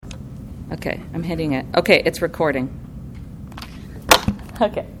Okay, I'm hitting it. Okay, it's recording.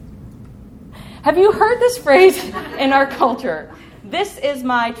 Okay. Have you heard this phrase in our culture? This is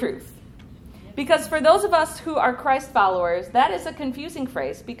my truth. Because for those of us who are Christ followers, that is a confusing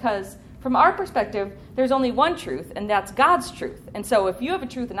phrase because from our perspective, there's only one truth, and that's God's truth. And so if you have a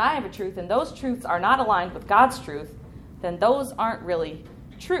truth and I have a truth, and those truths are not aligned with God's truth, then those aren't really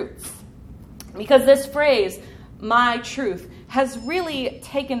truths. Because this phrase, my truth, has really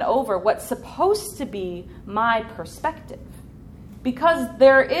taken over what's supposed to be my perspective. Because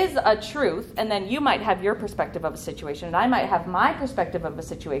there is a truth, and then you might have your perspective of a situation, and I might have my perspective of a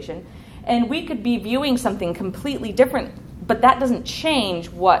situation, and we could be viewing something completely different, but that doesn't change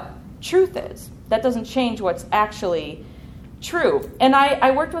what truth is. That doesn't change what's actually true. And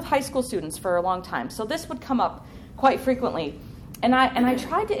I worked with high school students for a long time, so this would come up quite frequently. And I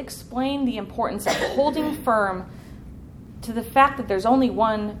tried to explain the importance of holding firm to the fact that there's only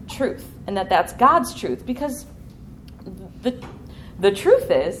one truth, and that's God's truth, because the truth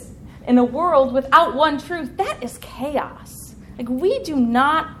is, in a world without one truth, that is chaos. Like, we do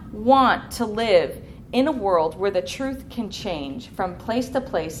not want to live in a world where the truth can change from place to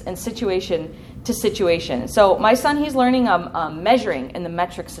place and situation to situation. So my son, he's learning measuring in the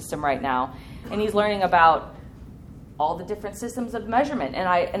metric system right now, and he's learning about all the different systems of measurement.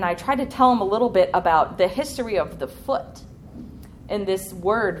 And I try to tell him a little bit about the history of the foot. And this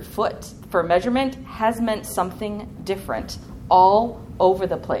word foot for measurement has meant something different all over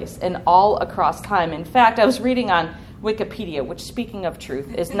the place and all across time. In fact, I was reading on Wikipedia, which, speaking of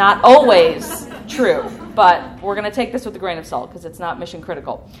truth, is not always true, but we're going to take this with a grain of salt because it's not mission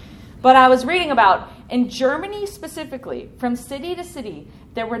critical. But I was reading about, in Germany specifically, from city to city,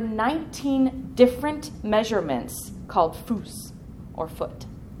 there were 19 different measurements called Fuß, or foot.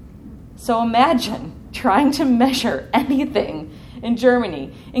 So imagine trying to measure anything in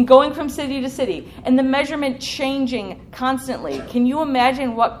Germany and going from city to city and the measurement changing constantly. Can you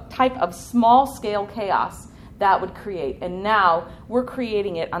imagine what type of small-scale chaos that would create? And now we're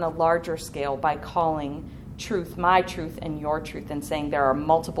creating it on a larger scale by calling truth my truth and your truth and saying there are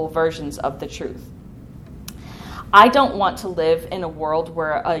multiple versions of the truth. I don't want to live in a world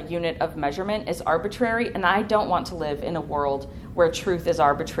where a unit of measurement is arbitrary, and I don't want to live in a world where truth is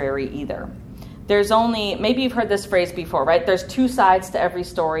arbitrary either. There's only, maybe you've heard this phrase before, right? There's two sides to every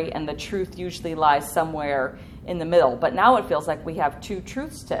story, and the truth usually lies somewhere in the middle. But now it feels like we have two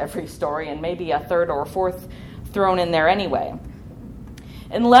truths to every story, and maybe a third or a fourth thrown in there anyway.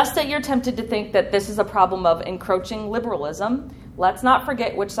 Unless that you're tempted to think that this is a problem of encroaching liberalism, let's not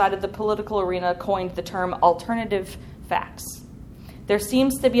forget which side of the political arena coined the term alternative facts. There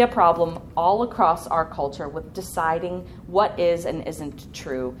seems to be a problem all across our culture with deciding what is and isn't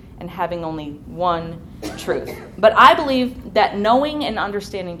true and having only one truth. But I believe that knowing and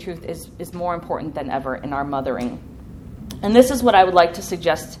understanding truth is more important than ever in our mothering. And this is what I would like to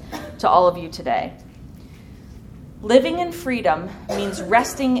suggest to all of you today. Living in freedom means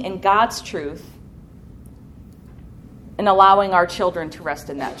resting in God's truth and allowing our children to rest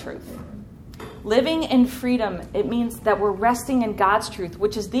in that truth. Living in freedom, it means that we're resting in God's truth,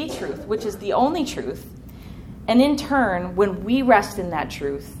 which is the only truth. And in turn, when we rest in that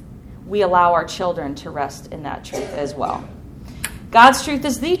truth, we allow our children to rest in that truth as well. God's truth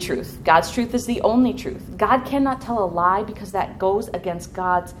is the truth. God's truth is the only truth. God cannot tell a lie because that goes against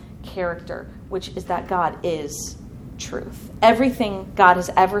God's character, which is that God is truth. Everything God has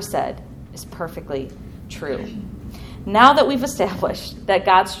ever said is perfectly true. Now that we've established that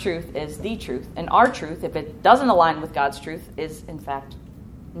God's truth is the truth, and our truth, if it doesn't align with God's truth, is in fact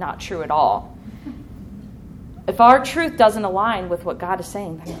not true at all. If our truth doesn't align with what God is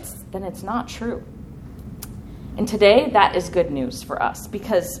saying, then it's not true. And today, that is good news for us,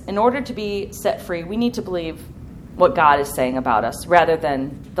 because in order to be set free, we need to believe what God is saying about us, rather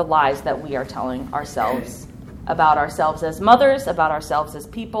than the lies that we are telling ourselves about ourselves as mothers, about ourselves as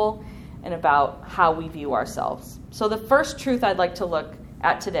people, and about how we view ourselves. So the first truth I'd like to look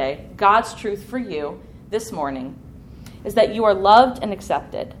at today, God's truth for you this morning, is that you are loved and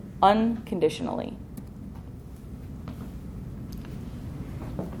accepted unconditionally.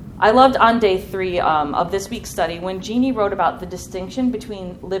 I loved on day 3 of this week's study when Jeannie wrote about the distinction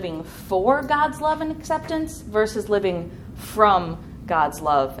between living for God's love and acceptance versus living from God's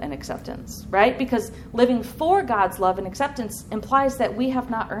love and acceptance, right? Because living for God's love and acceptance implies that we have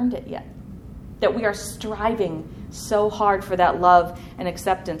not earned it yet, that we are striving so hard for that love and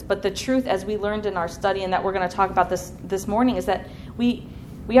acceptance. But the truth, as we learned in our study and that we're going to talk about this morning, is that we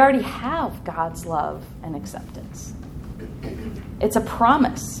already have God's love and acceptance. It's a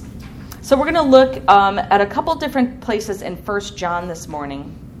promise. So we're going to look at a couple different places in 1 John this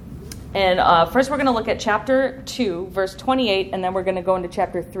morning. And first we're going to look at chapter 2, verse 28, and then we're going to go into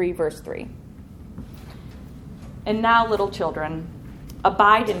chapter 3, verse 3. And now, little children,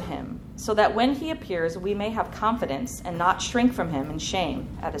 abide in him, so that when he appears, we may have confidence and not shrink from him in shame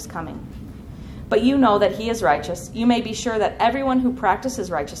at his coming. But you know that he is righteous. You may be sure that everyone who practices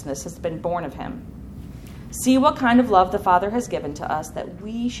righteousness has been born of him. See what kind of love the Father has given to us, that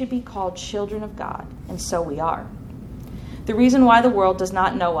we should be called children of God, and so we are. The reason why the world does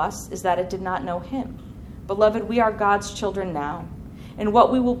not know us is that it did not know him. Beloved, we are God's children now, and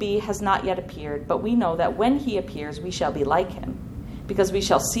what we will be has not yet appeared, but we know that when he appears, we shall be like him, because we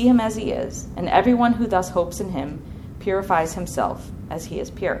shall see him as he is, and everyone who thus hopes in him purifies himself as he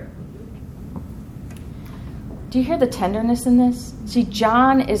is pure. Do you hear the tenderness in this? See,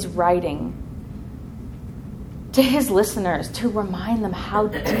 John is writing to his listeners to remind them how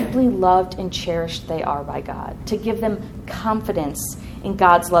deeply loved and cherished they are by God, to give them confidence in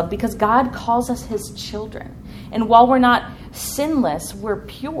God's love, because God calls us his children. And while we're not sinless, we're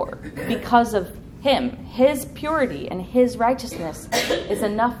pure because of him. His purity and his righteousness is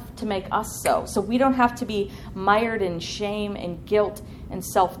enough to make us so. So we don't have to be mired in shame and guilt and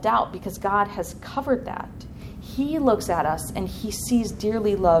self-doubt, because God has covered that. He looks at us and he sees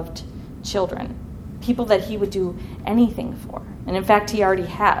dearly loved children, people that he would do anything for. And in fact, he already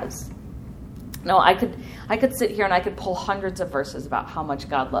has. No, I could sit here and I could pull hundreds of verses about how much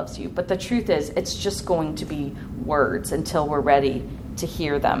God loves you. But the truth is, it's just going to be words until we're ready to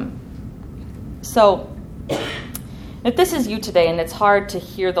hear them. So if this is you today and it's hard to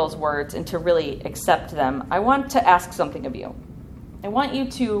hear those words and to really accept them, I want to ask something of you. I want you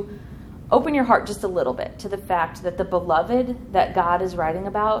to open your heart just a little bit to the fact that the beloved that God is writing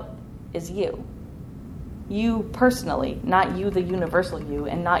about is you. You personally, not you, the universal you,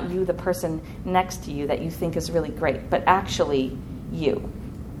 and not you, the person next to you that you think is really great, but actually you.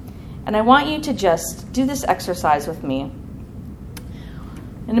 And I want you to just do this exercise with me.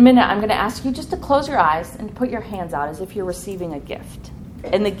 In a minute, I'm going to ask you just to close your eyes and put your hands out as if you're receiving a gift.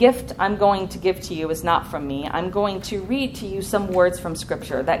 And the gift I'm going to give to you is not from me. I'm going to read to you some words from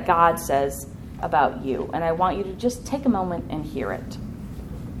Scripture that God says about you. And I want you to just take a moment and hear it.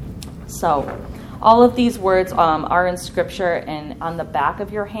 So, all of these words are in Scripture, and on the back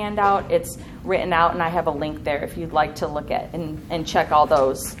of your handout, it's written out, and I have a link there if you'd like to look at and check all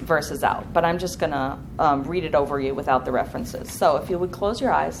those verses out. But I'm just going to read it over you without the references. So if you would close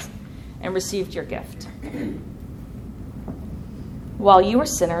your eyes and receive your gift. While you were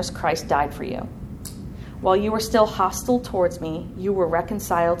sinners, Christ died for you. While you were still hostile towards me, you were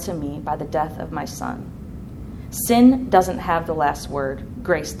reconciled to me by the death of my Son. Sin doesn't have the last word.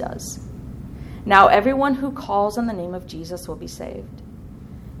 Grace does. Now everyone who calls on the name of Jesus will be saved.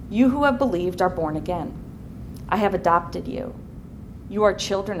 You who have believed are born again. I have adopted you. You are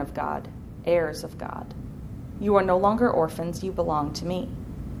children of God, heirs of God. You are no longer orphans, you belong to me,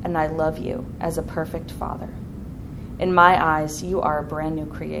 and I love you as a perfect Father. In my eyes, you are a brand new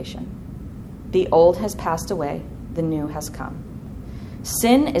creation. The old has passed away, the new has come.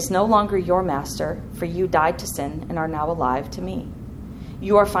 Sin is no longer your master, for you died to sin and are now alive to me.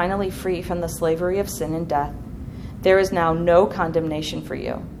 You are finally free from the slavery of sin and death. There is now no condemnation for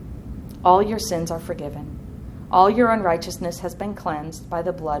you. All your sins are forgiven. All your unrighteousness has been cleansed by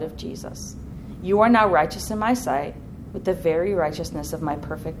the blood of Jesus. You are now righteous in my sight with the very righteousness of my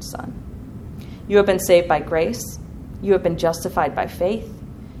perfect Son. You have been saved by grace. You have been justified by faith.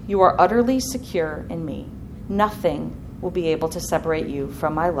 You are utterly secure in me. Nothing will be able to separate you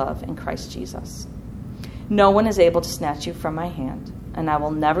from my love in Christ Jesus. No one is able to snatch you from my hand, and I will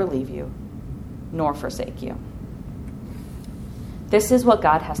never leave you nor forsake you. This is what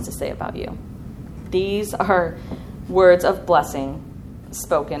God has to say about you. These are words of blessing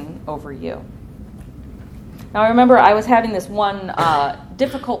spoken over you. Now, I remember I was having this one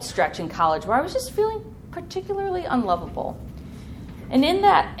difficult stretch in college where I was just feeling particularly unlovable. And in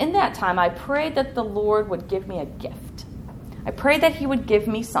that time, I prayed that the Lord would give me a gift. I prayed that he would give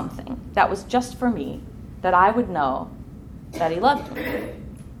me something that was just for me, that I would know that he loved me.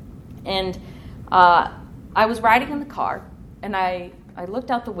 And I was riding in the car, and I looked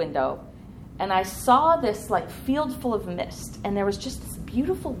out the window, and I saw this field full of mist, and there was just this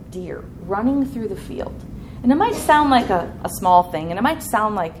beautiful deer running through the field. And it might sound like a small thing, and it might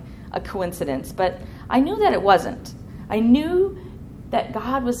sound like a coincidence, but I knew that it wasn't. I knew that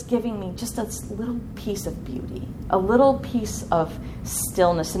God was giving me just a little piece of beauty, a little piece of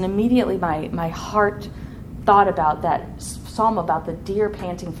stillness, and immediately my heart thought about that psalm about the deer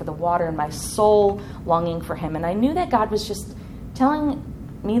panting for the water and my soul longing for him. And I knew that God was just telling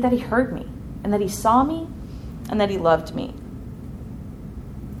me that he heard me and that he saw me and that he loved me.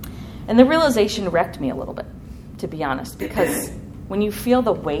 And the realization wrecked me a little bit, to be honest, because when you feel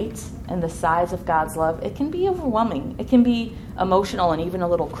the weight and the size of God's love, it can be overwhelming. It can be emotional and even a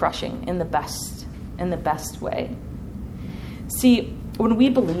little crushing in the best way. See, when we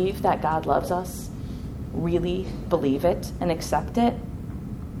believe that God loves us, really believe it and accept it,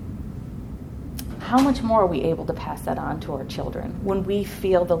 how much more are we able to pass that on to our children? When we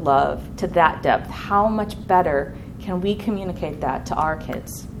feel the love to that depth, how much better can we communicate that to our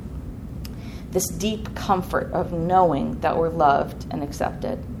kids? This deep comfort of knowing that we're loved and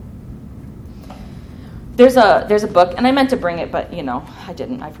accepted. There's a book, and I meant to bring it, but I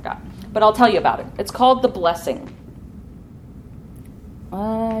didn't. I forgot. But I'll tell you about it. It's called The Blessing.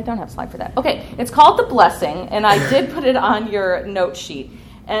 I don't have a slide for that. Okay, it's called The Blessing, and I did put it on your note sheet.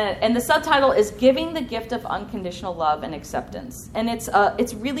 And the subtitle is Giving the Gift of Unconditional Love and Acceptance. And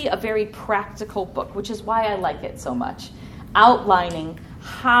it's really a very practical book, which is why I like it so much, outlining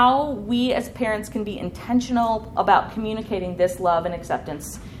how we as parents can be intentional about communicating this love and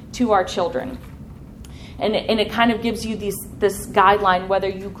acceptance to our children. And it kind of gives you this guideline, whether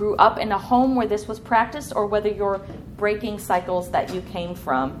you grew up in a home where this was practiced or whether you're breaking cycles that you came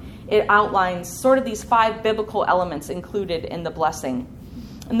from. It outlines sort of these 5 biblical elements included in the blessing.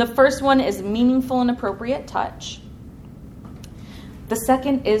 And the first one is meaningful and appropriate touch. The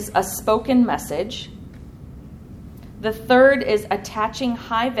second is a spoken message. The third is attaching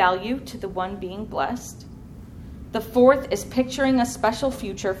high value to the one being blessed. The fourth is picturing a special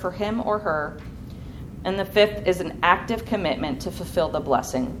future for him or her. And the fifth is an active commitment to fulfill the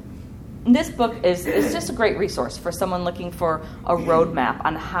blessing. And this book is just a great resource for someone looking for a roadmap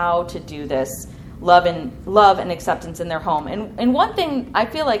on how to do this love and acceptance in their home. And one thing, I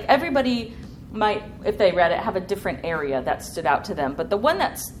feel like everybody might, if they read it, have a different area that stood out to them. But the one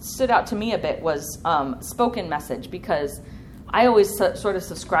that stood out to me a bit was spoken message, because I always sort of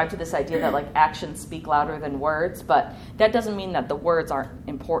subscribe to this idea that actions speak louder than words, but that doesn't mean that the words aren't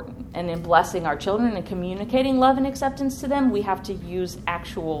important. And in blessing our children and communicating love and acceptance to them, we have to use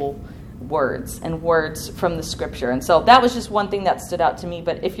actual words and words from the scripture. And so that was just one thing that stood out to me.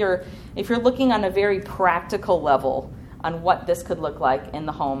 But if you're looking on a very practical level on what this could look like in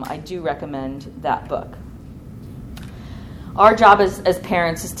the home, I do recommend that book. Our job as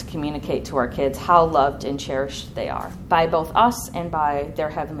parents is to communicate to our kids how loved and cherished they are by both us and by their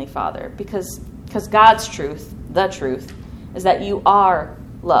Heavenly Father. Because God's truth, the truth, is that you are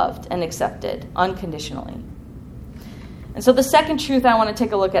loved and accepted unconditionally. And so the second truth I want to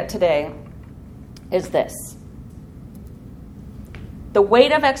take a look at today is this. The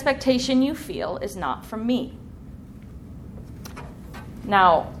weight of expectation you feel is not from me.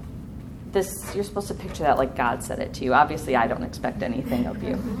 Now, you're supposed to picture that like God said it to you. Obviously, I don't expect anything of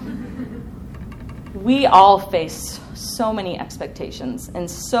you. We all face so many expectations and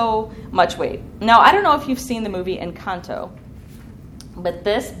so much weight. Now, I don't know if you've seen the movie Encanto, but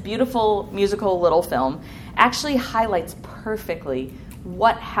this beautiful musical little film actually highlights perfectly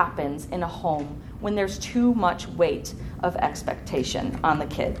what happens in a home when there's too much weight of expectation on the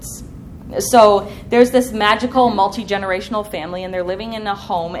kids. So there's this magical multi-generational family, and they're living in a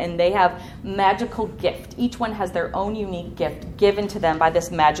home, and they have magical gift. Each one has their own unique gift given to them by this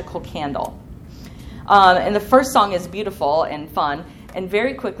magical candle. And the first song is beautiful and fun, and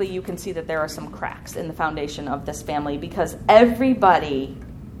very quickly you can see that there are some cracks in the foundation of this family because everybody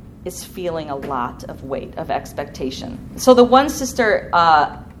is feeling a lot of weight of expectation. So the one sister,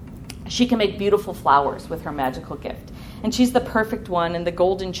 she can make beautiful flowers with her magical gift. And she's the perfect one and the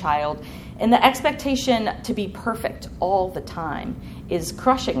golden child. And the expectation to be perfect all the time is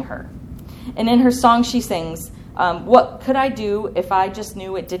crushing her. And in her song she sings, what could I do if I just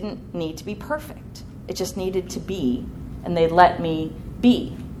knew it didn't need to be perfect? It just needed to be, and they let me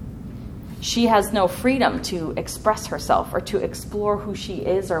be. She has no freedom to express herself or to explore who she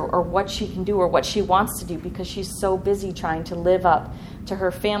is or what she can do or what she wants to do because she's so busy trying to live up to her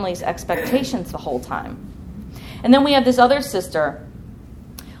family's expectations the whole time. And then we have this other sister,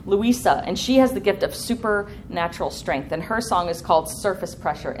 Luisa, and she has the gift of supernatural strength. And her song is called Surface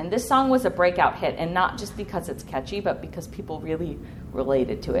Pressure. And this song was a breakout hit, and not just because it's catchy, but because people really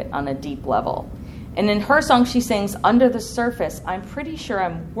related to it on a deep level. And in her song, she sings, under the surface, I'm pretty sure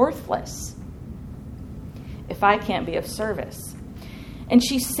I'm worthless if I can't be of service. And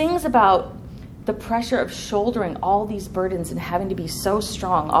she sings about the pressure of shouldering all these burdens and having to be so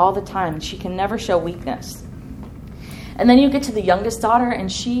strong all the time. She can never show weakness. And then you get to the youngest daughter,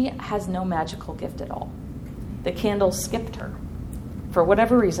 and she has no magical gift at all. The candle skipped her. For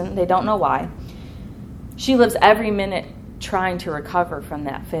whatever reason, they don't know why. She lives every minute trying to recover from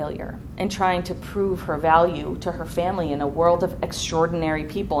that failure and trying to prove her value to her family in a world of extraordinary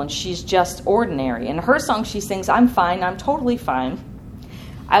people, and she's just ordinary. In her song she sings, "I'm fine, I'm totally fine.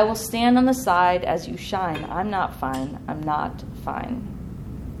 I will stand on the side as you shine. I'm not fine, I'm not fine."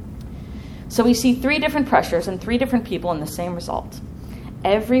 So we see 3 different pressures and 3 different people in the same result.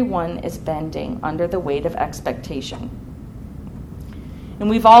 Everyone is bending under the weight of expectation. And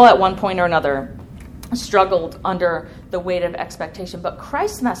we've all at one point or another struggled under the weight of expectation. But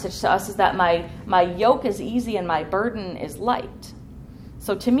Christ's message to us is that my yoke is easy and my burden is light.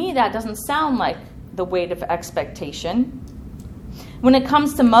 So to me, that doesn't sound like the weight of expectation. When it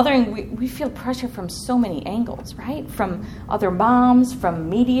comes to mothering, we feel pressure from so many angles, right? From other moms, from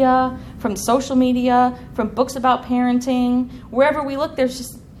media, from social media, from books about parenting. Wherever we look, there's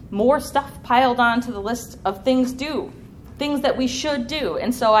just more stuff piled onto the list of things that we should do.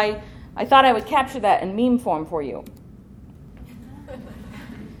 And so I thought I would capture that in meme form for you.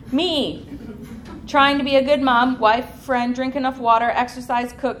 Me, trying to be a good mom, wife, friend, drink enough water,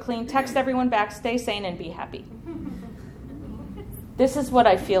 exercise, cook, clean, text everyone back, stay sane, and be happy. This is what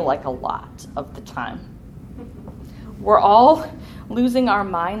I feel like a lot of the time. We're all losing our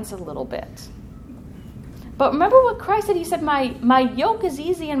minds a little bit. But remember what Christ said. He said, my yoke is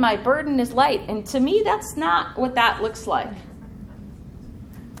easy and my burden is light. And to me, that's not what that looks like.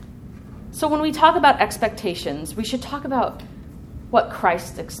 So when we talk about expectations, we should talk about what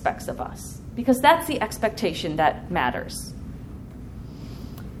Christ expects of us, because that's the expectation that matters.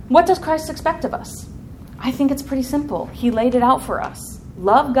 What does Christ expect of us? I think it's pretty simple. He laid it out for us.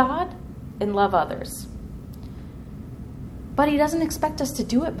 Love God and love others. But he doesn't expect us to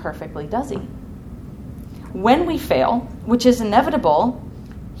do it perfectly, does he? When we fail, which is inevitable,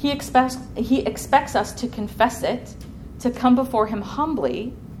 he expects us to confess it, to come before him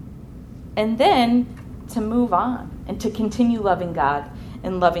humbly, and then to move on and to continue loving God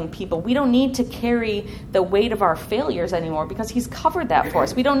and loving people. We don't need to carry the weight of our failures anymore because he's covered that for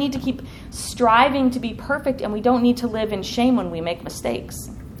us. We don't need to keep striving to be perfect, and we don't need to live in shame when we make mistakes.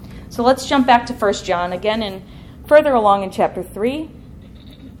 So let's jump back to 1 John again and further along in chapter 3,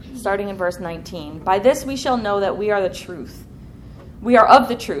 starting in verse 19. "By this we shall know that we are the truth. We are of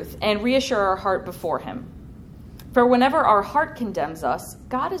the truth, and reassure our heart before him. For whenever our heart condemns us,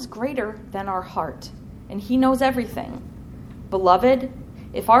 God is greater than our heart, and he knows everything. Beloved,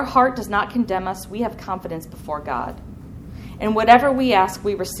 if our heart does not condemn us, we have confidence before God. And whatever we ask,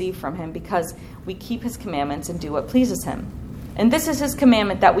 we receive from him, because we keep his commandments and do what pleases him. And this is his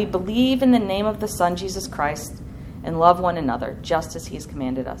commandment, that we believe in the name of the Son, Jesus Christ, and love one another, just as he has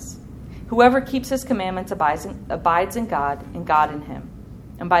commanded us. Whoever keeps his commandments abides in God, and God in him.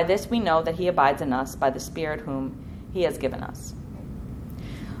 And by this we know that he abides in us, by the Spirit whom he has given us."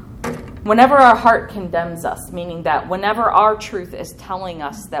 Whenever our heart condemns us, meaning that whenever our truth is telling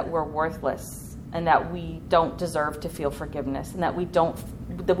us that we're worthless and that we don't deserve to feel forgiveness and that we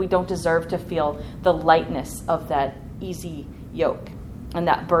don't deserve to feel the lightness of that easy yoke and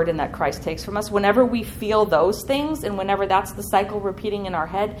that burden that Christ takes from us, whenever we feel those things and whenever that's the cycle repeating in our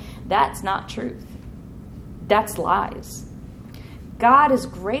head, that's not truth. That's lies. God is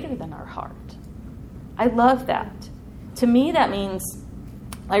greater than our heart. I love that. To me, that means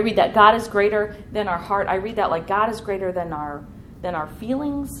I read that God is greater than our heart. I read that like God is greater than our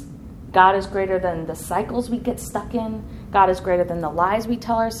feelings. God is greater than the cycles we get stuck in. God is greater than the lies we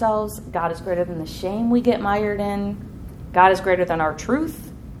tell ourselves. God is greater than the shame we get mired in. God is greater than our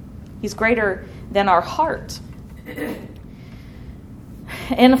truth. He's greater than our heart.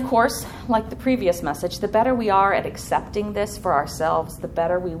 And of course, like the previous message, the better we are at accepting this for ourselves, the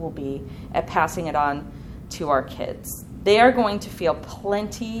better we will be at passing it on to our kids. They are going to feel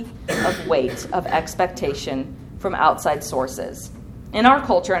plenty of weight of expectation from outside sources. In our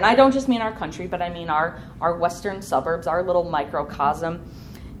culture, and I don't just mean our country, but I mean our western suburbs, our little microcosm,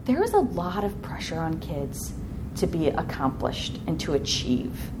 there is a lot of pressure on kids to be accomplished and to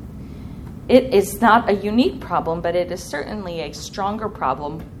achieve. It is not a unique problem, but it is certainly a stronger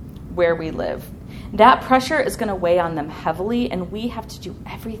problem where we live. That pressure is going to weigh on them heavily, and we have to do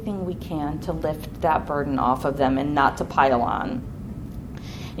everything we can to lift that burden off of them and not to pile on.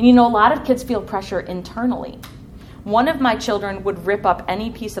 And a lot of kids feel pressure internally. One of my children would rip up any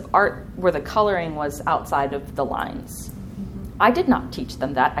piece of art where the coloring was outside of the lines. I did not teach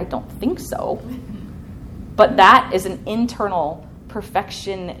them that. I don't think so. But that is an internal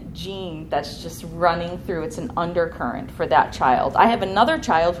perfection gene that's just running through. It's an undercurrent for that child. I have another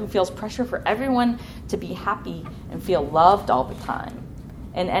child who feels pressure for everyone to be happy and feel loved all the time.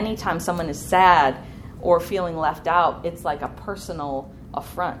 And anytime someone is sad or feeling left out, it's like a personal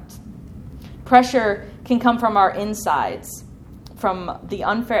affront. Pressure can come from our insides, from the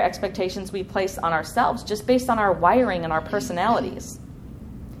unfair expectations we place on ourselves just based on our wiring and our personalities.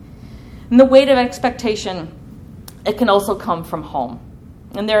 And the weight of expectation, it can also come from home.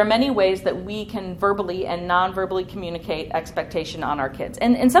 And there are many ways that we can verbally and non-verbally communicate expectation on our kids.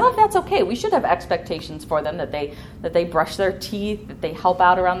 And some of that's okay. We should have expectations for them, that they brush their teeth, that they help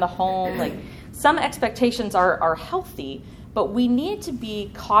out around the home. Like, some expectations are healthy, but we need to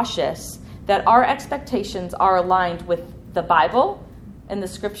be cautious that our expectations are aligned with the Bible and the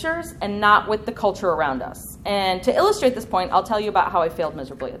scriptures and not with the culture around us. And to illustrate this point, I'll tell you about how I failed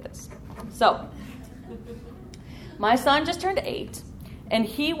miserably at this. So, my son just turned 8, and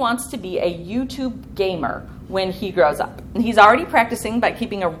he wants to be a YouTube gamer when he grows up. And he's already practicing by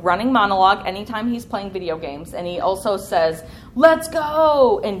keeping a running monologue anytime he's playing video games, and he also says, "Let's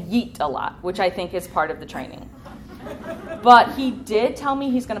go," and yeet a lot, which I think is part of the training. But he did tell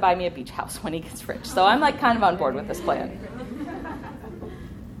me he's going to buy me a beach house when he gets rich, so I'm like kind of on board with this plan.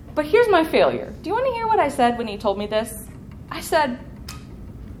 But here's my failure. Do you want to hear what I said when he told me this? I said,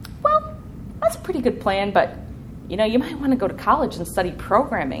 "Well, that's a pretty good plan, but you might want to go to college and study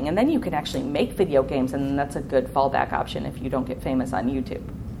programming, and then you can actually make video games, and that's a good fallback option if you don't get famous on YouTube."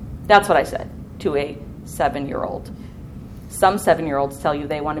 That's what I said to a 7-year-old. Some 7-year-olds tell you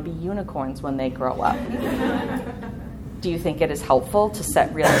they want to be unicorns when they grow up. Do you think it is helpful to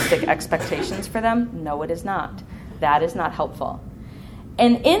set realistic expectations for them? No, it is not. That is not helpful.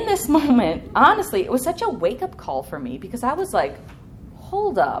 And in this moment, honestly, it was such a wake-up call for me, because I was like,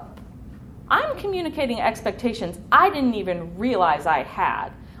 hold up. I'm communicating expectations I didn't even realize I had.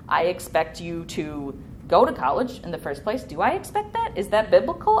 I expect you to go to college in the first place. Do I expect that? Is that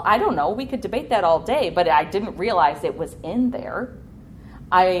biblical? I don't know. We could debate that all day, but I didn't realize it was in there.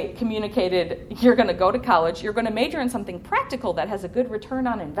 I communicated, you're going to go to college, you're going to major in something practical that has a good return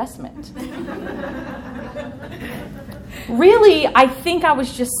on investment. Really, I think I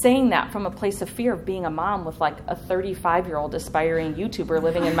was just saying that from a place of fear of being a mom with like a 35-year-old aspiring YouTuber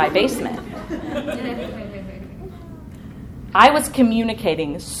living in my basement. I was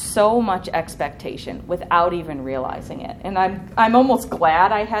communicating so much expectation without even realizing it. And I'm almost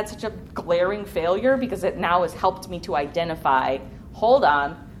glad I had such a glaring failure, because it now has helped me to identify, hold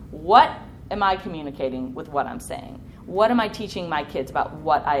on, what am I communicating with what I'm saying? What am I teaching my kids about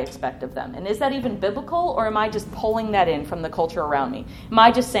what I expect of them? And is that even biblical, or am I just pulling that in from the culture around me? Am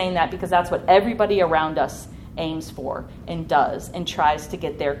I just saying that because that's what everybody around us aims for and does and tries to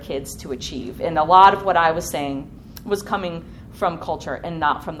get their kids to achieve? And a lot of what I was saying was coming from culture and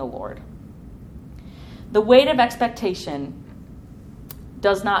not from the Lord. The weight of expectation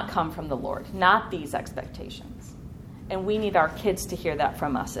does not come from the Lord, not these expectations. And we need our kids to hear that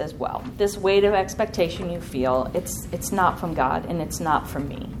from us as well. This weight of expectation you feel, it's not from God, and it's not from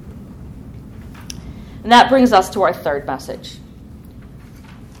me. And that brings us to our third message.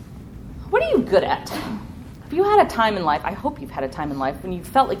 What are you good at? Have you had a time in life, I hope you've had a time in life, when you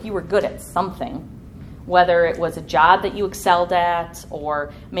felt like you were good at something, whether it was a job that you excelled at,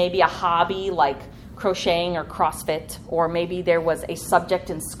 or maybe a hobby like crocheting or CrossFit, or maybe there was a subject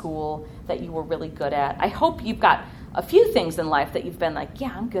in school that you were really good at. I hope you've got a few things in life that you've been like,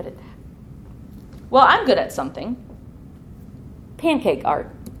 yeah, I'm good at that. Well, I'm good at something. Pancake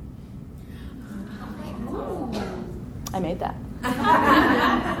art. I made that.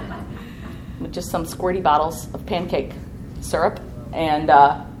 With just some squirty bottles of pancake syrup and,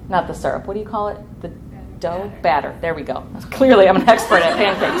 not the syrup, what do you call it? The dough? Batter. There we go. Clearly I'm an expert at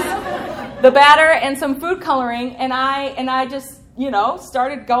pancakes. The batter and some food coloring, and I just,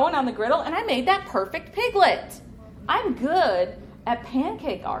 started going on the griddle, and I made that perfect piglet. I'm good at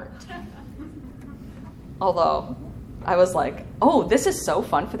pancake art. Although I was like, oh, this is so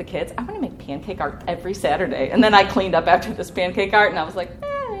fun for the kids. I want to make pancake art every Saturday. And then I cleaned up after this pancake art, and I was like,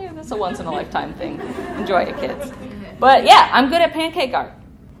 this is a once-in-a-lifetime thing. Enjoy it, kids. But yeah, I'm good at pancake art.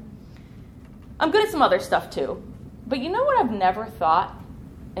 I'm good at some other stuff too. But you know what I've never thought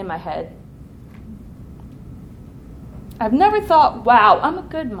in my head? I've never thought, wow, I'm a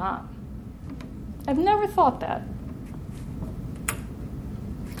good mom. I've never thought that.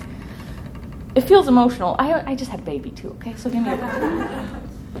 It feels emotional. I just had a baby too, okay? So give me a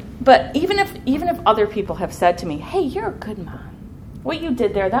break. But even if other people have said to me, hey, you're a good mom. What you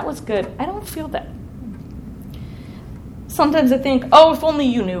did there, that was good. I don't feel that. Sometimes I think, oh, if only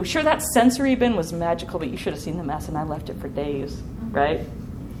you knew. Sure, that sensory bin was magical, but you should have seen the mess, and I left it for days, right?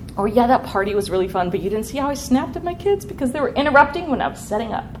 Or, yeah, that party was really fun, but you didn't see how I snapped at my kids because they were interrupting when I was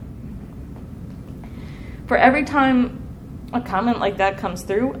setting up. For every time a comment like that comes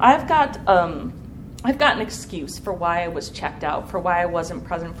through, I've got I've got an excuse for why I was checked out, for why I wasn't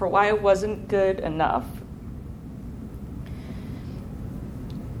present, for why I wasn't good enough.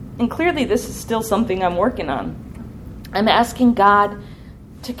 And clearly this is still something I'm working on. I'm asking God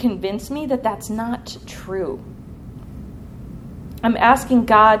to convince me that that's not true. I'm asking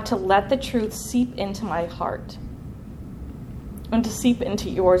God to let the truth seep into my heart and to seep into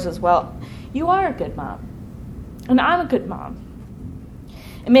yours as well. You are a good mom, and I'm a good mom.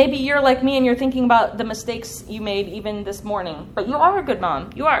 And maybe you're like me and you're thinking about the mistakes you made even this morning, but you are a good mom.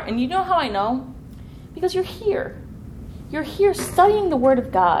 You are. And you know how I know? Because you're here. You're here studying the Word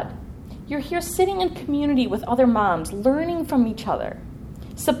of God. You're here sitting in community with other moms, learning from each other,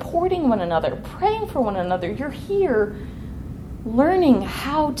 supporting one another, praying for one another. You're here learning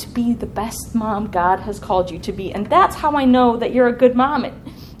how to be the best mom God has called you to be. And that's how I know that you're a good mom.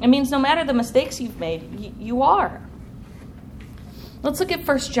 It means no matter the mistakes you've made, you are. Let's look at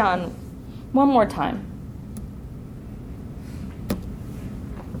 1 John one more time.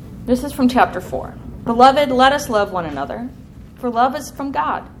 This is from chapter 4. Beloved, let us love one another, for love is from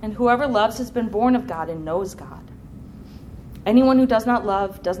God, and whoever loves has been born of God and knows God. Anyone who does not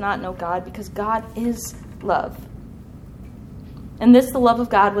love does not know God, because God is love. And this, the love of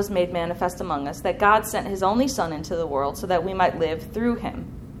God, was made manifest among us, that God sent his only Son into the world so that we might live through him.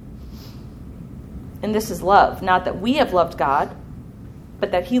 And this is love, not that we have loved God,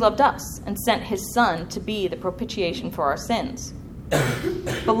 but that he loved us and sent his Son to be the propitiation for our sins.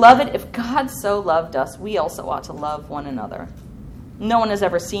 Beloved, if God so loved us, we also ought to love one another. No one has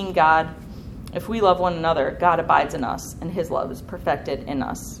ever seen God. If we love one another, God abides in us, and his love is perfected in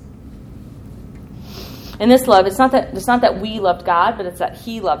us. In this love, it's not that we loved God, but it's that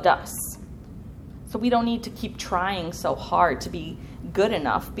he loved us. So we don't need to keep trying so hard to be good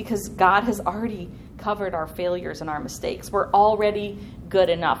enough, because God has already covered our failures and our mistakes. We're already good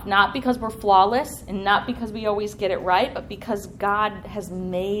enough, not because we're flawless and not because we always get it right, but because God has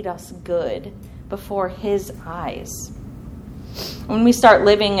made us good before his eyes. When we start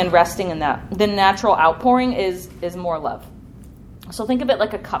living and resting in that, the natural outpouring is more love. So think of it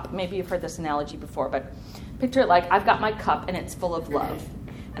like a cup. Maybe you've heard this analogy before, but picture it like I've got my cup and it's full of love,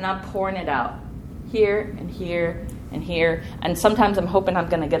 and I'm pouring it out here and here and here, and sometimes I'm hoping I'm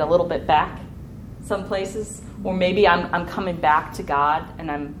going to get a little bit back some places, or maybe I'm coming back to God and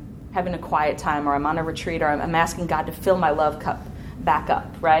I'm having a quiet time, or I'm on a retreat, or I'm asking God to fill my love cup back up,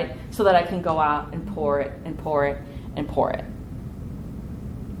 right? So that I can go out and pour it and pour it and pour it.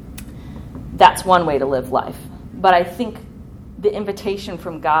 That's one way to live life. But I think the invitation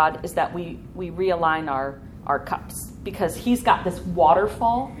from God is that we realign our cups, because he's got this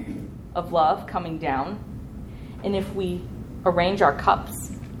waterfall of love coming down. And if we arrange our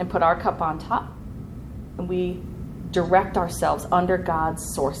cups and put our cup on top, and we direct ourselves under God's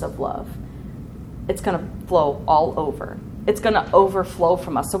source of love, it's going to flow all over. It's going to overflow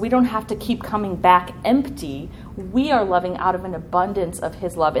from us. So we don't have to keep coming back empty. We are loving out of an abundance of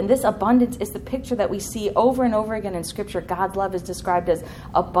his love. And this abundance is the picture that we see over and over again in Scripture. God's love is described as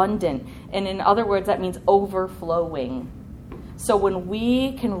abundant. And in other words, that means overflowing. So when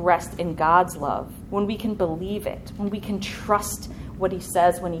we can rest in God's love, when we can believe it, when we can trust what he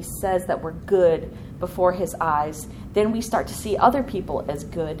says, when he says that we're good before his eyes, then we start to see other people as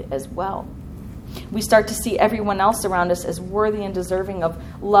good as well. We start to see everyone else around us as worthy and deserving of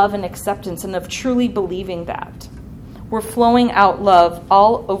love and acceptance, and of truly believing that. We're flowing out love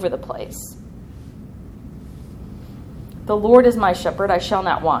all over the place. The Lord is my shepherd, I shall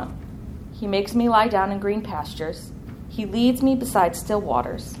not want. He makes me lie down in green pastures. He leads me beside still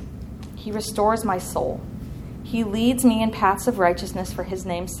waters. He restores my soul. He leads me in paths of righteousness for his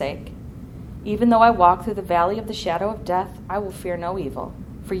name's sake. Even though I walk through the valley of the shadow of death, I will fear no evil,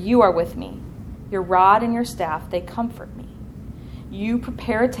 for you are with me. Your rod and your staff, they comfort me. You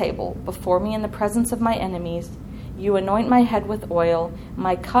prepare a table before me in the presence of my enemies. You anoint my head with oil.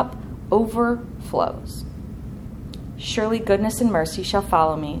 My cup overflows. Surely goodness and mercy shall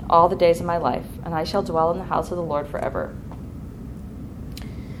follow me all the days of my life, and I shall dwell in the house of the Lord forever.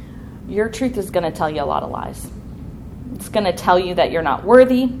 Your truth is going to tell you a lot of lies. It's going to tell you that you're not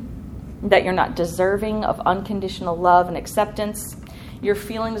worthy, that you're not deserving of unconditional love and acceptance. Your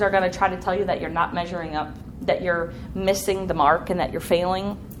feelings are going to try to tell you that you're not measuring up, that you're missing the mark, and that you're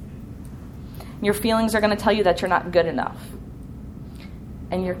failing. Your feelings are going to tell you that you're not good enough.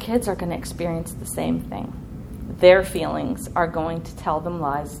 And your kids are going to experience the same thing. Their feelings are going to tell them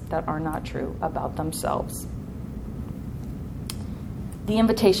lies that are not true about themselves. The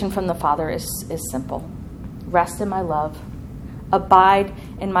invitation from the Father is simple. Rest in my love. Abide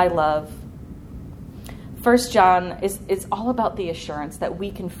in my love. 1 John is all about the assurance that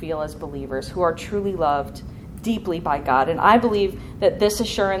we can feel as believers who are truly loved deeply by God. And I believe that this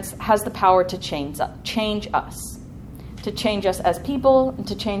assurance has the power to change us. To change us as people, and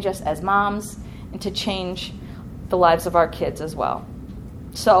to change us as moms, and to change the lives of our kids as well.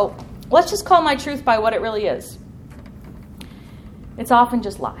 So let's just call my truth by what it really is. It's often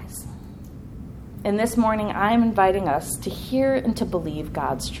just lies. And this morning, I'm inviting us to hear and to believe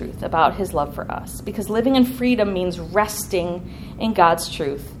God's truth about his love for us. Because living in freedom means resting in God's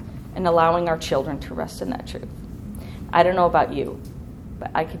truth and allowing our children to rest in that truth. I don't know about you, but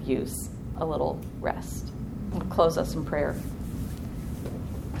I could use a little rest. We'll close us in prayer.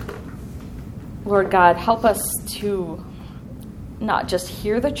 Lord God, help us to not just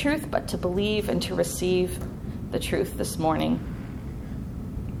hear the truth, but to believe and to receive the truth this morning.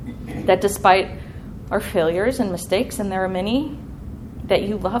 That despite our failures and mistakes, and there are many, that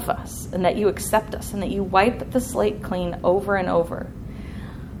you love us and that you accept us and that you wipe the slate clean over and over.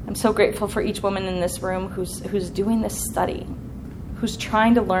 I'm so grateful for each woman in this room who's doing this study, who's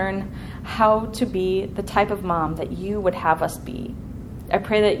trying to learn how to be the type of mom that you would have us be. I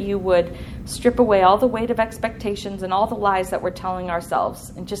pray that you would strip away all the weight of expectations and all the lies that we're telling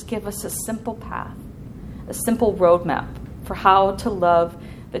ourselves and just give us a simple path, a simple roadmap for how to love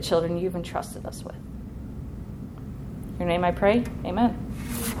the children you've entrusted us with. In your name I pray, amen.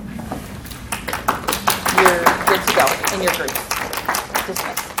 You're good to go in your group.